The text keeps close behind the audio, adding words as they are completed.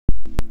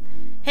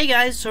Hey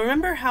guys, so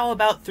remember how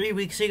about 3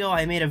 weeks ago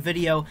I made a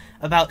video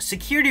about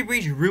Security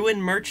Breach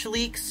Ruin merch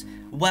leaks?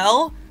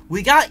 Well,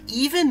 we got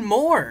even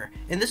more!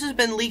 And this has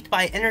been leaked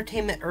by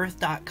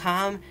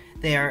EntertainmentEarth.com.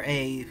 They are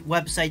a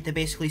website that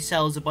basically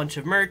sells a bunch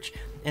of merch,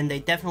 and they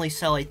definitely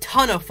sell a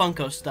ton of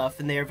Funko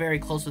stuff, and they are very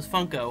close with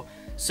Funko.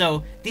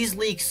 So these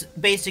leaks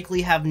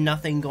basically have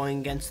nothing going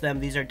against them.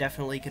 These are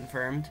definitely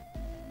confirmed.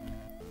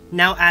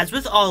 Now, as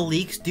with all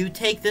leaks, do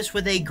take this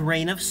with a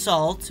grain of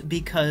salt,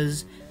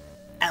 because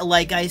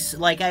like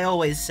I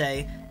always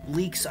say,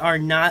 leaks are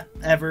not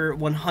ever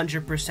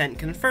 100%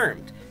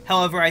 confirmed.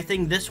 However, I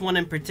think this one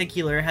in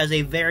particular has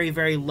a very,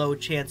 very low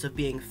chance of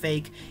being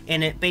fake,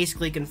 and it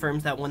basically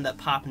confirms that one that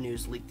Pop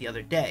News leaked the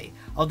other day.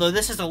 Although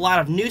this is a lot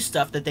of new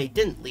stuff that they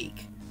didn't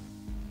leak.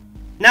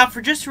 Now, for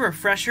just a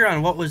refresher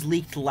on what was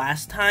leaked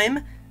last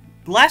time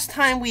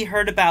we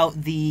heard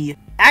about the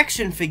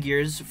action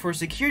figures for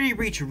Security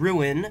Breach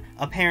Ruin,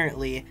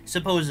 apparently,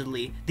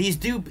 supposedly. These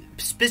do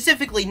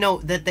specifically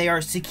note that they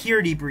are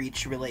Security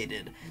Breach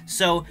related.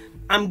 So,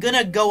 I'm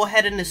gonna go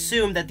ahead and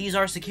assume that these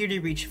are Security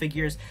Breach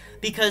figures,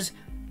 because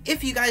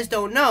if you guys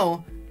don't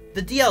know,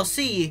 the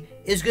DLC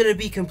is gonna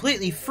be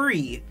completely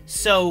free,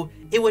 so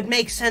it would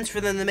make sense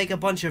for them to make a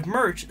bunch of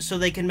merch so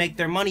they can make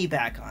their money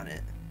back on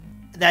it.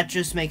 That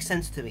just makes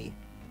sense to me.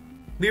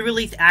 We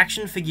released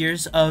action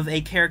figures of a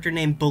character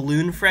named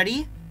Balloon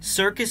Freddy,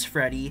 Circus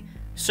Freddy,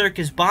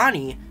 Circus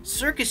Bonnie,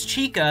 Circus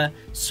Chica,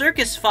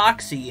 Circus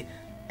Foxy,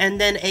 and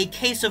then a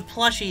case of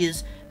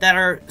plushies that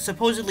are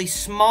supposedly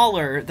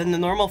smaller than the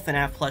normal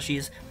FNAF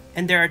plushies,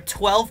 and there are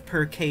 12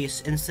 per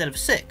case instead of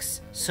 6.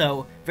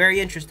 So,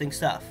 very interesting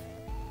stuff.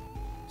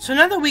 So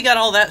now that we got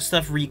all that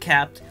stuff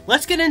recapped,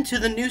 let's get into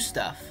the new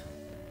stuff.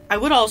 I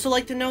would also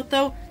like to note,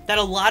 though, that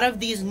a lot of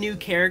these new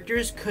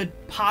characters could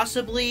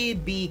possibly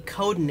be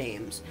code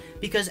names,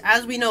 because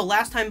as we know,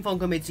 last time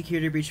Funko made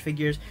Security Breach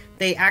figures,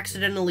 they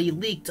accidentally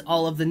leaked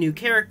all of the new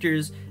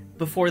characters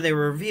before they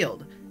were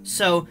revealed.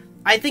 So,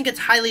 I think it's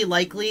highly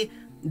likely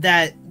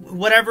that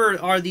whatever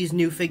are these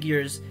new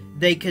figures,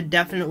 they could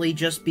definitely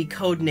just be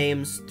code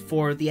names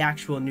for the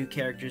actual new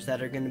characters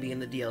that are going to be in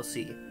the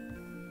DLC.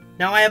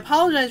 Now, I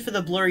apologize for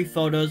the blurry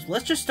photos.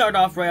 Let's just start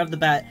off right off the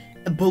bat.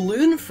 A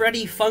Balloon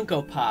Freddy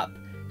Funko Pop.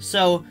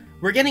 So,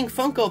 we're getting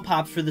Funko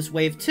Pops for this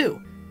wave too.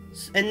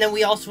 And then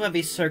we also have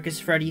a Circus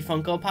Freddy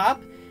Funko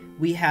Pop.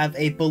 We have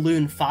a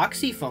Balloon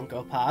Foxy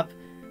Funko Pop.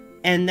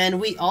 And then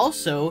we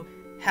also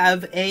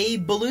have a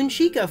Balloon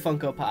Chica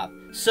Funko Pop.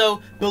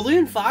 So,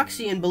 Balloon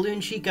Foxy and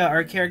Balloon Chica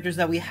are characters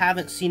that we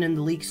haven't seen in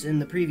the leaks in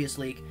the previous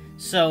leak.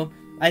 So,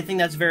 I think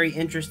that's very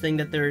interesting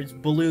that there's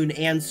Balloon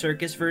and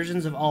Circus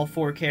versions of all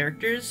 4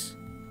 characters.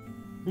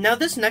 Now,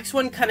 this next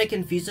one kind of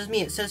confuses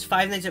me. It says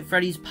Five Nights at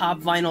Freddy's Pop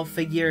Vinyl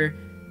Figure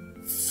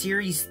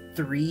Series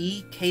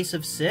 3 Case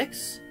of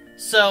 6.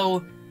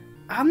 So,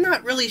 I'm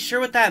not really sure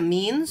what that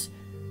means,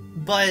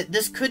 but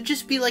this could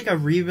just be like a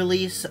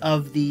re-release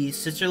of the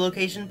Sister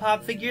Location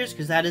Pop figures,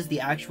 because that is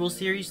the actual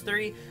Series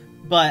 3,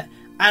 but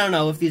I don't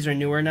know if these are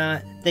new or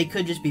not. They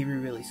could just be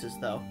re-releases,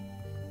 though.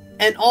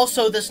 And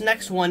also, this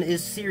next one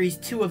is Series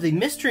 2 of the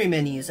Mystery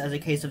Minis as a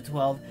case of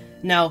 12.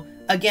 Now,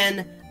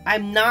 again,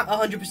 I'm not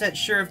 100%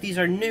 sure if these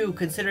are new,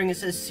 considering it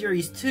says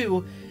Series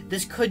 2.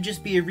 This could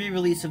just be a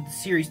re-release of the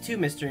Series 2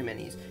 Mystery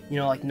Minis. You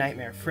know, like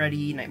Nightmare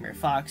Freddy, Nightmare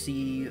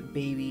Foxy,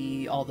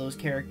 Baby, all those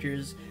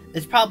characters.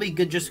 It's probably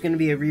just going to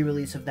be a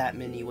re-release of that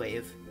mini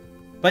wave.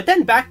 But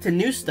then back to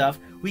new stuff,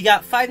 we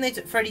got Five Nights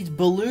at Freddy's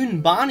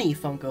Balloon Bonnie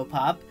Funko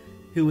Pop,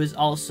 who is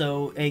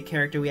also a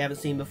character we haven't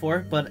seen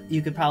before, but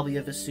you could probably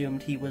have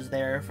assumed he was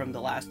there from the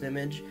last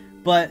image.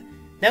 But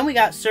then we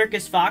got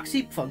Circus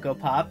Foxy Funko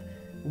Pop,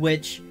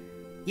 which,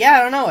 yeah,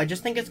 I don't know, I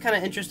just think it's kind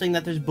of interesting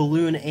that there's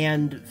Balloon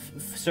and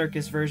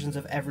Circus versions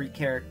of every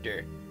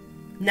character.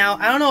 Now,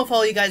 I don't know if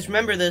all you guys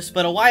remember this,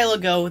 but a while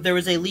ago, there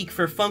was a leak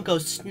for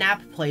Funko's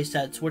Snap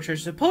playsets, which are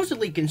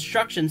supposedly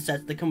construction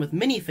sets that come with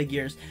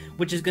minifigures,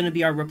 which is going to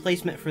be our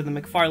replacement for the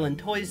McFarlane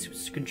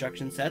Toys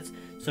construction sets,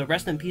 so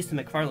rest in peace to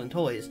McFarlane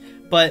Toys.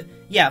 But,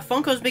 yeah,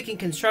 Funko's making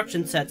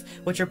construction sets,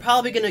 which are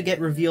probably going to get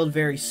revealed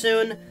very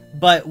soon,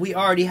 but we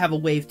already have a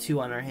Wave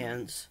 2 on our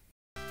hands.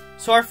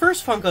 So our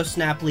first Funko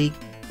Snap leak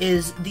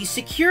is the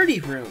security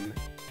room.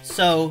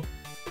 So,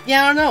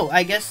 yeah, I don't know,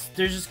 I guess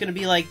there's just gonna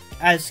be like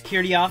a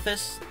security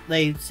office.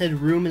 They said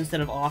room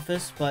instead of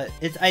office, but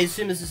I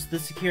assume this is the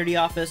security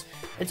office.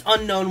 It's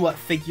unknown what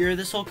figure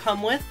this will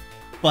come with,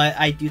 but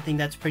I do think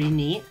that's pretty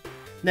neat.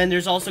 Then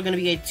there's also gonna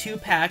be a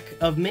 2-pack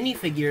of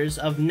minifigures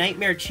of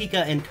Nightmare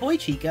Chica and Toy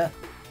Chica.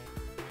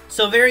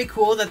 So very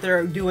cool that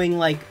they're doing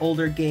like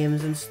older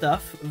games and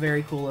stuff.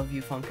 Very cool of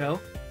you,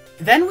 Funko.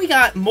 Then we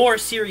got more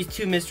Series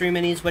 2 Mystery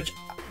Minis, which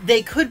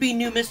they could be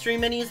new Mystery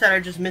Minis that are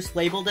just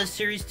mislabeled as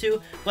Series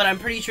 2, but I'm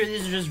pretty sure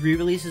these are just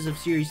re-releases of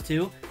Series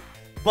 2.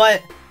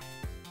 But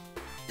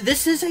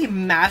this is a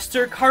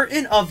master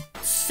carton of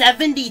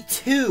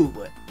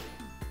 72!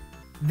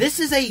 This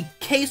is a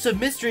case of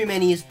Mystery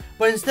Minis,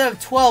 but instead of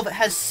 12, it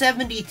has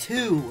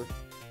 72!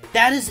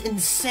 That is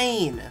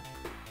insane!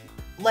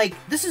 Like,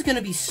 this is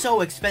gonna be so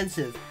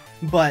expensive,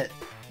 but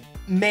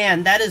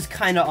man, that is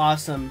kinda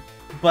awesome.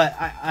 but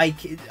I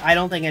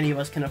don't think any of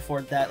us can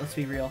afford that, let's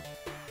be real.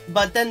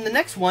 But then the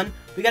next one,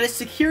 we got a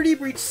Security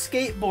Breach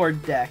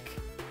skateboard deck,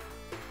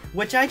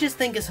 which I just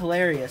think is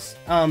hilarious.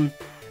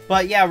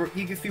 But yeah,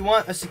 if you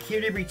want a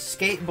Security Breach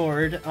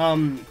skateboard,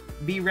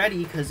 be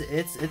ready, because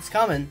it's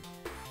coming.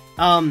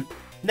 Then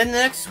the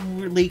next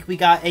leak, we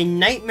got a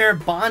Nightmare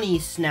Bonnie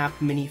Snap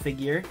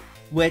minifigure,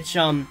 which,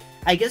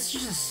 I guess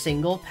just a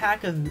single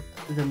pack of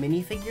the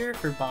minifigure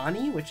for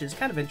Bonnie, which is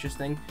kind of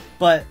interesting.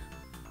 But,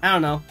 I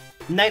don't know.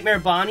 Nightmare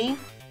Bonnie,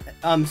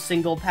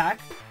 single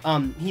pack.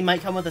 He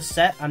might come with a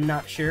set, I'm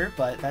not sure,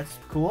 but that's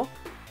cool.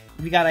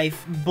 We got a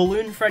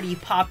Balloon Freddy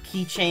pop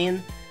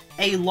keychain,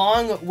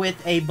 along with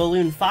a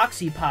Balloon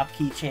Foxy pop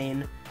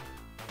keychain.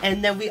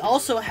 And then we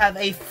also have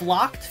a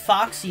Flocked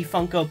Foxy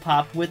Funko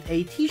Pop with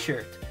a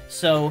t-shirt.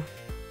 So,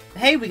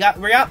 hey, we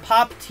got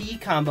Pop T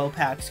combo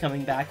packs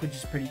coming back, which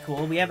is pretty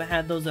cool. We haven't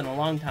had those in a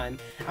long time.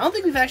 I don't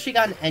think we've actually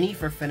gotten any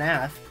for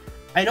FNAF.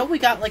 I know we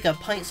got like a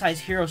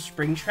pint-sized Hero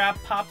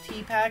Springtrap Pop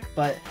T pack,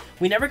 but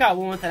we never got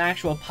one with an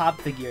actual Pop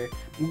figure.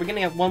 We're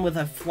gonna get one with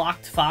a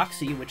Flocked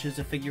Foxy, which is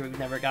a figure we've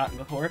never gotten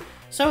before.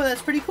 So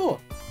that's pretty cool.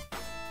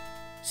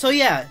 So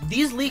yeah,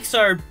 these leaks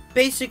are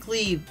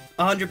basically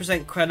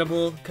 100%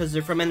 credible because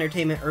they're from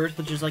Entertainment Earth,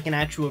 which is like an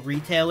actual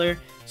retailer.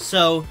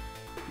 So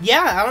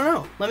yeah, I don't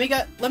know.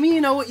 Let me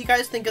know what you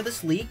guys think of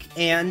this leak,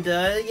 and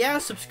yeah,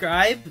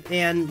 subscribe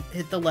and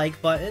hit the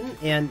like button,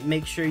 and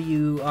make sure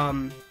you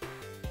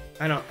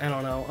I don't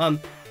know.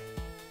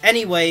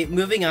 Anyway,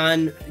 moving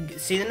on.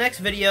 See you in the next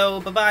video.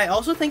 Bye bye.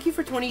 Also, thank you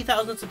for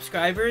 20,000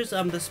 subscribers.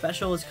 The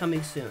special is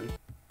coming soon.